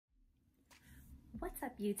What's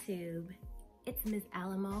up, YouTube? It's Ms.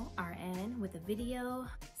 Alamo RN with a video.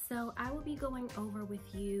 So I will be going over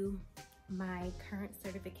with you my current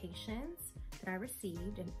certifications that I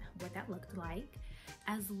received and what that looked like,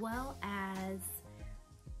 as well as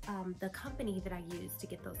the company that I used to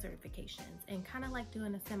get those certifications, and kind of like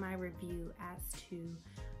doing a semi-review as to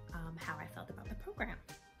how I felt about the program.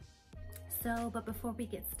 So, but before we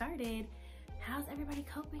get started, how's everybody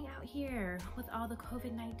coping out here with all the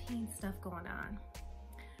COVID-19 stuff going on?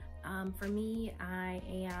 For me, I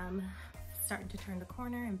am starting to turn the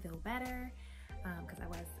corner and feel better because I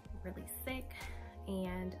was really sick,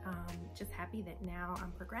 and just happy that now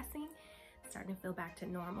I'm progressing, starting to feel back to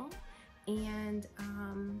normal, and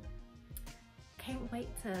can't wait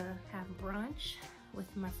to have brunch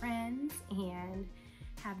with my friends and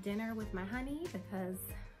have dinner with my honey, because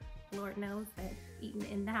Lord knows that eating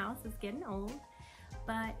in the house is getting old,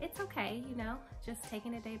 but it's okay, you know, just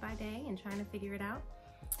taking it day by day and trying to figure it out.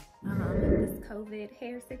 This COVID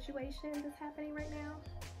hair situation that's happening right now,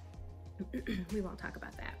 we won't talk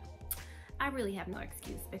about that. I really have no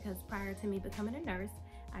excuse, because prior to me becoming a nurse,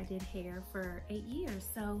 I did hair for 8 years,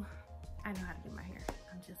 so I know how to do my hair.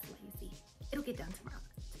 I'm just lazy. It'll get done tomorrow.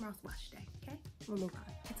 Tomorrow's wash day, okay? We'll move on,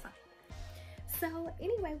 it's fine. So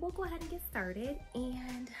anyway, we'll go ahead and get started.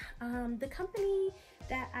 And the company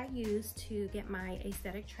that I use to get my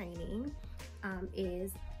aesthetic training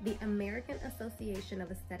is the American Association of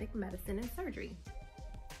Aesthetic Medicine and Surgery.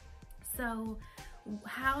 So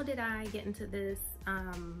how did I get into this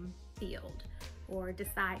field, or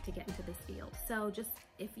decide to get into this field? So just,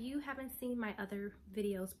 if you haven't seen my other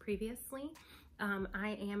videos previously,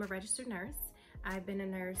 I am a registered nurse. I've been a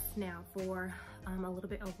nurse now for a little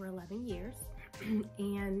bit over 11 years.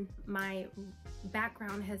 And my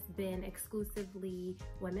background has been exclusively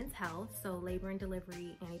women's health, so labor and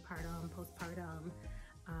delivery, antepartum, postpartum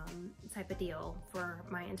type of deal for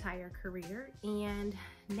my entire career. And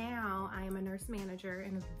now I am a nurse manager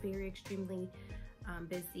in a very extremely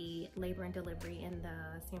busy labor and delivery in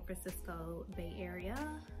the San Francisco Bay Area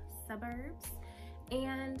suburbs.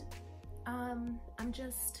 And I'm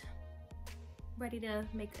just ready to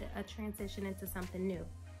make a transition into something new.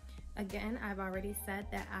 Again, I've already said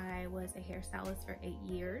that I was a hairstylist for 8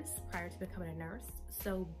 years prior to becoming a nurse.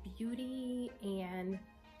 So beauty and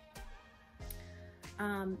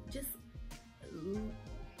just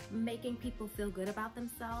making people feel good about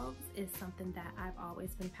themselves is something that I've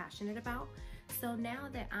always been passionate about. So now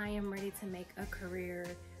that I am ready to make a career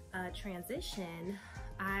transition,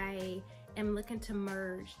 I am looking to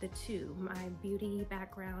merge the two, my beauty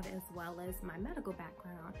background as well as my medical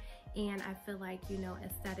background. And I feel like, you know,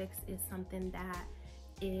 aesthetics is something that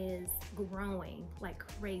is growing like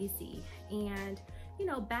crazy. And, you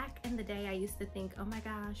know, back in the day, I used to think, oh my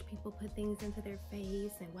gosh, people put things into their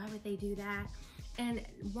face and why would they do that? And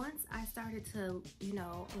once I started to, you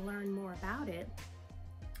know, learn more about it,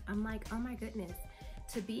 I'm like, oh my goodness,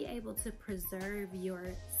 to be able to preserve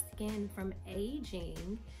your skin from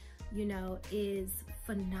aging, you know, is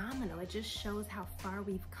phenomenal. It just shows how far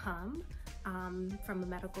we've come from a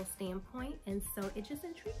medical standpoint. And so it just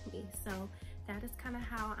intrigued me. So that is kind of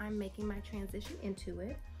how I'm making my transition into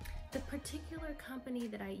it. The particular company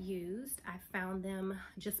that I used, I found them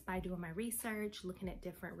just by doing my research, looking at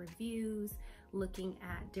different reviews, looking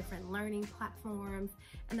at different learning platforms.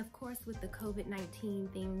 And of course, with the COVID-19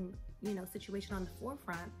 thing, you know, situation on the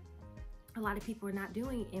forefront, a lot of people are not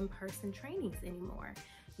doing in-person trainings anymore.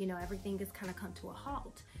 You know, everything has kind of come to a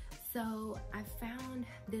halt. So I found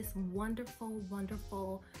this wonderful,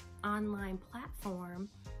 wonderful online platform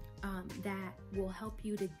that will help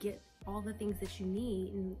you to get all the things that you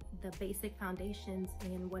need and the basic foundations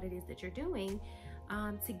in what it is that you're doing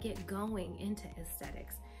to get going into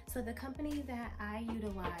aesthetics. So the company that I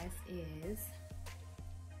utilize is,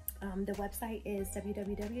 the website is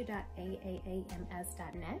www.aams.net.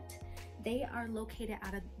 They are located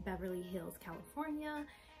out of Beverly Hills, California.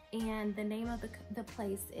 And the name of the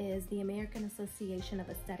place is the American Association of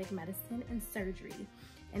Aesthetic Medicine and Surgery.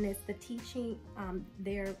 And it's the teaching,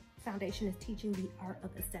 their foundation is teaching the art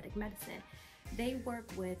of aesthetic medicine. They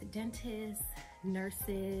work with dentists,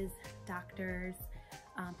 nurses, doctors,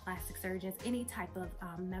 plastic surgeons, any type of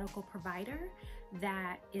medical provider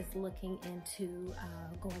that is looking into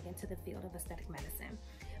going into the field of aesthetic medicine.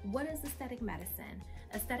 What is aesthetic medicine?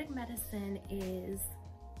 Aesthetic medicine is,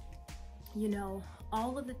 you know,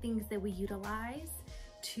 all of the things that we utilize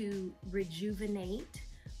to rejuvenate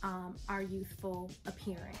our youthful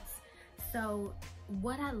appearance. So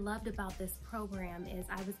what I loved about this program is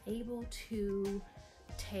I was able to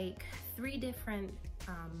take 3 different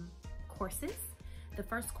courses. The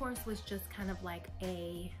first course was just kind of like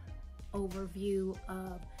a overview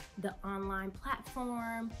of the online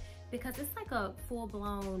platform, because it's like a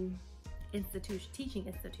full-blown institution, teaching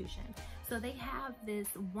institution. So they have this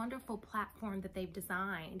wonderful platform that they've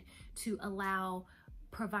designed to allow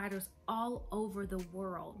providers all over the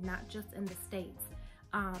world, not just in the States,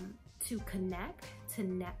 to connect, to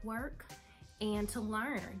network, and to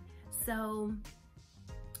learn. So,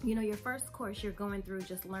 you know, your first course, you're going through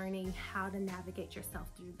just learning how to navigate yourself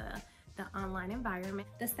through the online environment.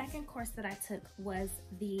 The second course that I took was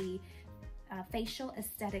the Facial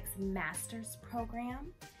Aesthetics Master's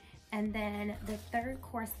Program. And then the third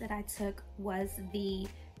course that I took was the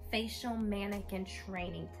Facial Mannequin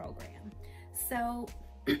Training Program. So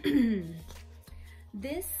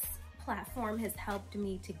this platform has helped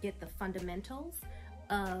me to get the fundamentals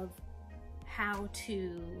of how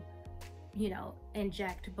to, you know,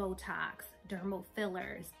 inject Botox, dermal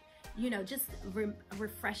fillers, you know, just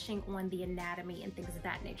refreshing on the anatomy and things of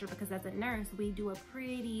that nature, because as a nurse, we do a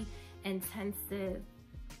pretty intensive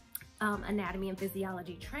anatomy and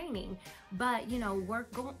physiology training. But, you know,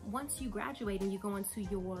 once you graduate and you go into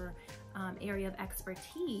your area of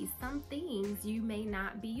expertise, some things you may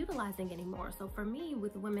not be utilizing anymore. So for me,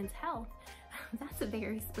 with women's health, that's a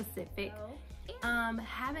very specific,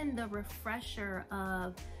 having the refresher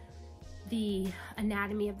of the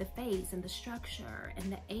anatomy of the face and the structure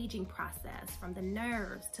and the aging process, from the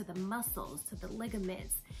nerves to the muscles to the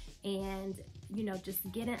ligaments, and, you know, just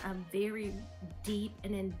getting a very deep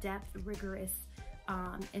and in-depth, rigorous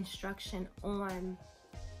instruction on,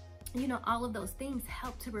 you know, all of those things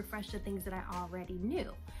help to refresh the things that I already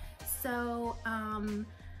knew. So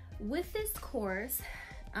with this course,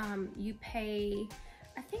 you pay,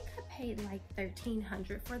 I think I paid like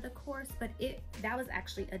 $1,300 for the course, but that was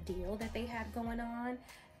actually a deal that they had going on.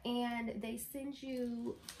 And they send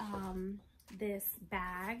you this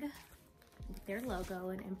bag with their logo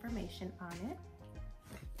and information on it.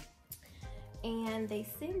 And they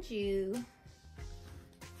send you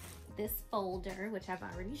this folder, which I've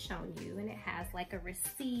already shown you, and it has like a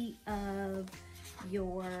receipt of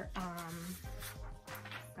your,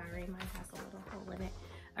 sorry, mine has a little hole in it,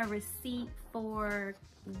 a receipt for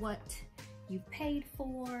what you paid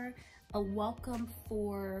for, a welcome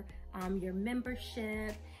for your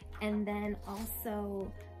membership, and then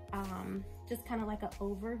also just kind of like an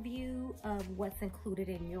overview of what's included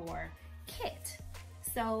in your kit.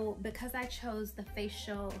 So because I chose the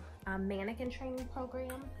facial mannequin training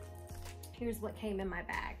program, here's what came in my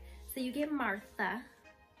bag. So you get Martha.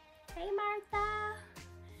 Hey, Martha.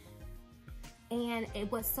 And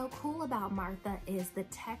what's so cool about Martha is the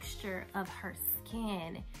texture of her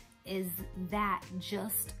skin is that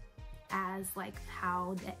just as like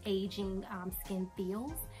how the aging skin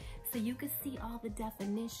feels. So you can see all the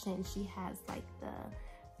definition. She has like the,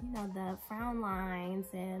 you know, the frown lines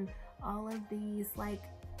and all of these, like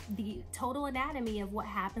the total anatomy of what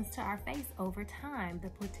happens to our face over time, the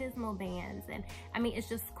platysmal bands. And I mean, it's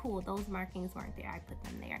just cool. Those markings weren't there. I put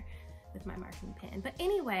them there with my marking pen. But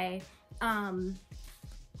anyway,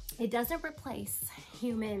 it doesn't replace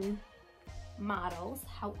human models.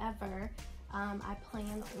 However, I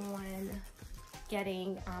plan on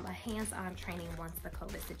getting a hands-on training once the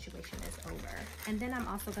COVID situation is over. And then I'm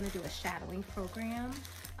also going to do a shadowing program,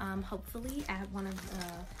 hopefully at one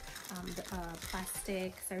of the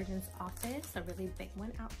plastic surgeon's office, a really big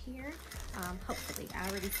one out here. Hopefully, I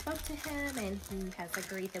already spoke to him and he has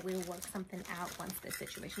agreed that we'll work something out once the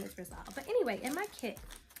situation is resolved. But anyway, in my kit,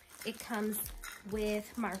 it comes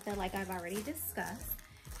with Martha, like I've already discussed.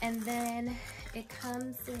 And then it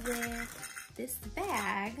comes with this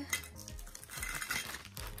bag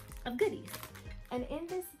of goodies. And in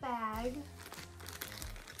this bag,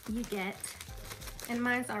 you get, and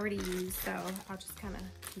mine's already used, so I'll just kind of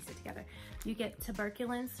piece it together. You get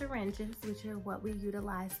tuberculin syringes, which are what we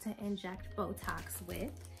utilize to inject Botox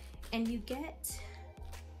with. And you get,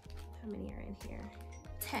 how many are in here?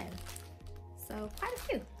 10. So quite a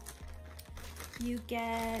few. You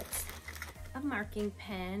get a marking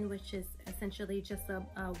pen, which is essentially just a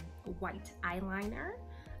white eyeliner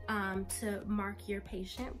to mark your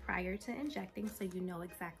patient prior to injecting, so you know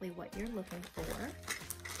exactly what you're looking for.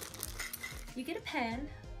 You get a pen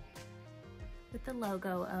with the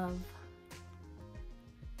logo of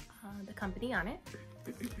the company on it.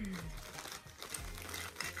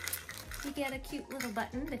 You get a cute little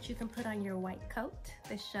button that you can put on your white coat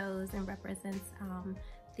that shows and represents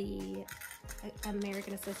the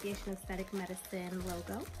American Association of Aesthetic Medicine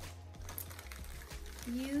logo.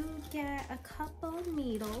 You get a couple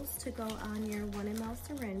needles to go on your 1 ml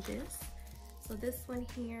syringes. So this one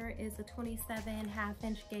here is a 27 1/2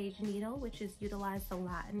 inch gauge needle, which is utilized a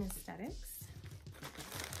lot in aesthetics.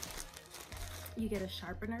 You get a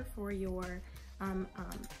sharpener for your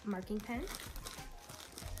marking pen.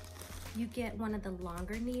 You get one of the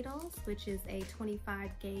longer needles, which is a 25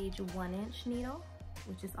 gauge 1-inch needle,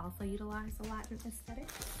 which is also utilized a lot in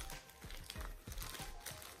aesthetics.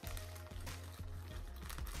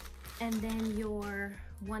 And then your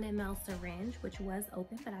 1 ml syringe, which was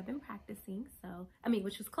open, but I've been practicing. So,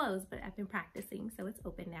 which was closed, but I've been practicing, so it's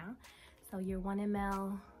open now. So your 1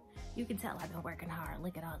 ml, you can tell I've been working hard.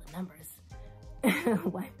 Look at all the numbers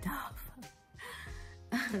wiped off.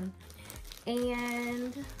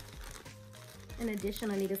 And an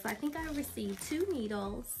additional needle. So I think I received 2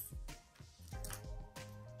 needles,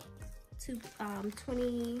 2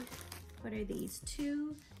 what are these?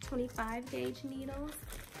 2 25 gauge needles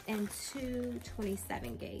and 2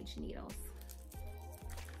 27 gauge needles.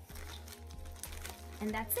 And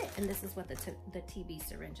that's it. And this is what the TB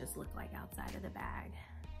syringes look like outside of the bag.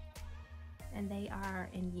 And they are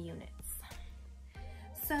in units.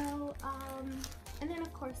 So, and then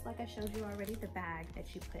of course, like I showed you already, the bag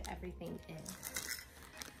that you put everything in.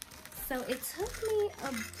 So it took me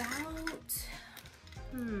about,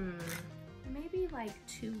 maybe like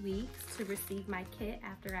 2 weeks to receive my kit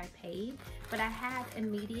after I paid, but I had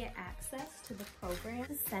immediate access to the program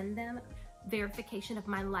to send them verification of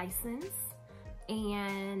my license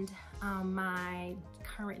and my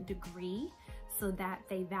current degree, so that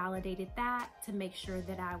they validated that to make sure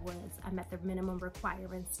that I met the minimum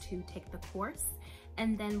requirements to take the course.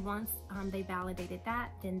 And then once they validated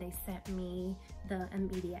that, then they sent me the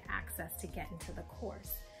immediate access to get into the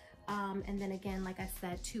course. And then again, like I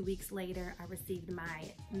said, 2 weeks later, I received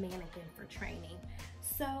my mannequin for training.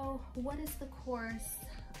 So what is the course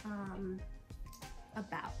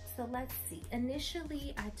about? So let's see.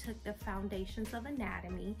 Initially, I took the foundations of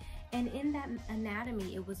anatomy, and in that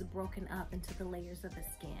anatomy, it was broken up into the layers of the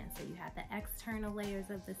skin. So you had the external layers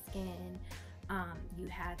of the skin, you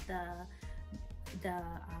had the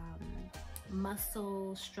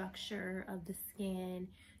muscle structure of the skin,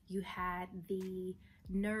 you had the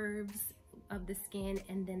nerves of the skin,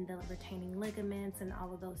 and then the retaining ligaments and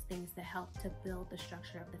all of those things that help to build the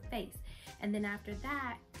structure of the face. And then after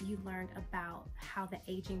that, you learned about how the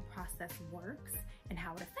aging process works and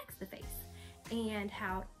how it affects the face, and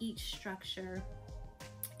how each structure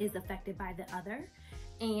is affected by the other.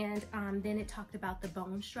 And then it talked about the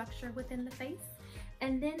bone structure within the face.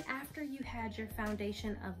 And then after you had your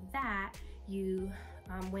foundation of that, you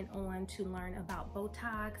went on to learn about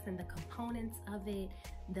Botox and the components of it,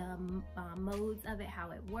 the modes of it,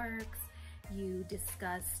 how it works. You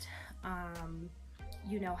discussed,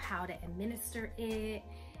 you know, how to administer it.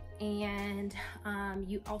 And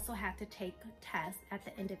you also have to take tests at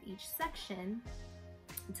the end of each section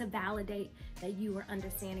to validate that you are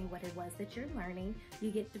understanding what it was that you're learning.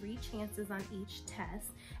 You get 3 chances on each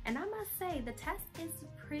test. And I must say, the test is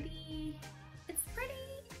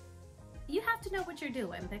you have to know what you're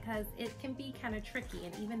doing, because it can be kind of tricky.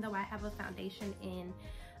 And even though I have a foundation in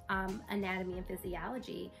anatomy and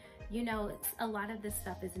physiology, you know, a lot of this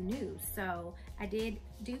stuff is new. So I did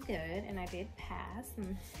do good, and I did pass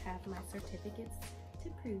and have my certificates to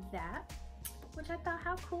prove that, which I thought,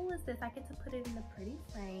 how cool is this? I get to put it in a pretty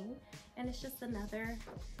frame, and it's just another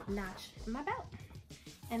notch in my belt.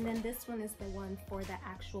 And then this one is the one for the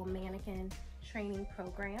actual mannequin training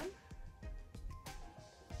program.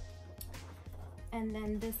 And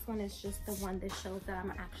then this one is just the one that shows that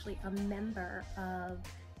I'm actually a member of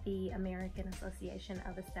the American Association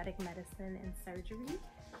of Aesthetic Medicine and Surgery.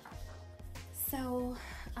 So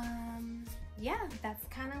yeah, that's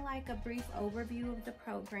kind of like a brief overview of the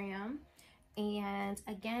program. And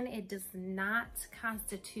again, it does not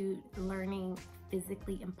constitute learning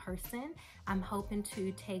physically in person. I'm hoping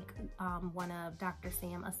to take one of Dr.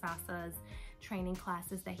 Sam Asasa's training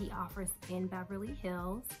classes that he offers in Beverly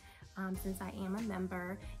Hills. Since I am a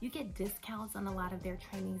member, you get discounts on a lot of their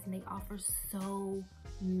trainings, and they offer so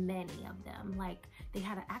many of them. Like, they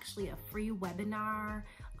had actually a free webinar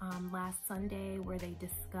last Sunday where they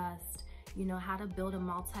discussed, you know, how to build a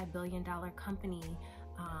multi-billion-dollar company,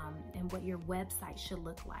 and what your website should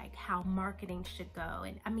look like, how marketing should go.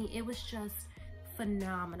 And I mean, it was just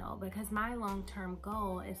phenomenal, because my long-term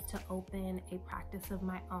goal is to open a practice of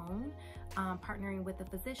my own, partnering with a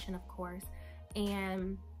physician, of course.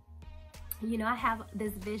 And you know, I have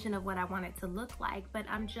this vision of what I want it to look like, but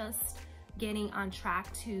I'm just getting on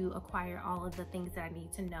track to acquire all of the things that I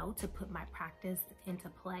need to know to put my practice into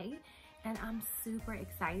play. And I'm super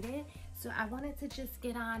excited. So I wanted to just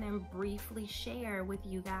get on and briefly share with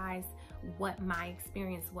you guys what my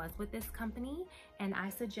experience was with this company. And I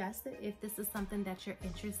suggest that if this is something that you're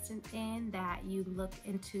interested in, that you look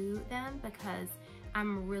into them, because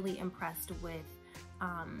I'm really impressed with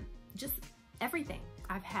just everything.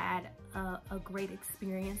 I've had a great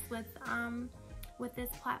experience with this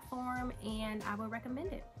platform, and I would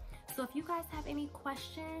recommend it. So if you guys have any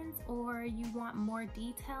questions or you want more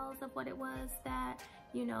details of what it was that,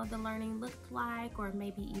 you know, the learning looked like, or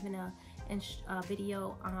maybe even a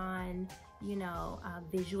video on, you know,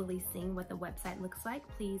 visually seeing what the website looks like,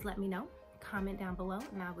 please let me know. Comment down below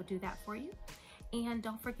and I will do that for you. And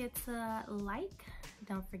don't forget to like,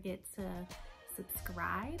 don't forget to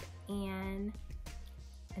subscribe, and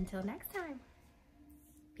until next time,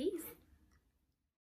 peace.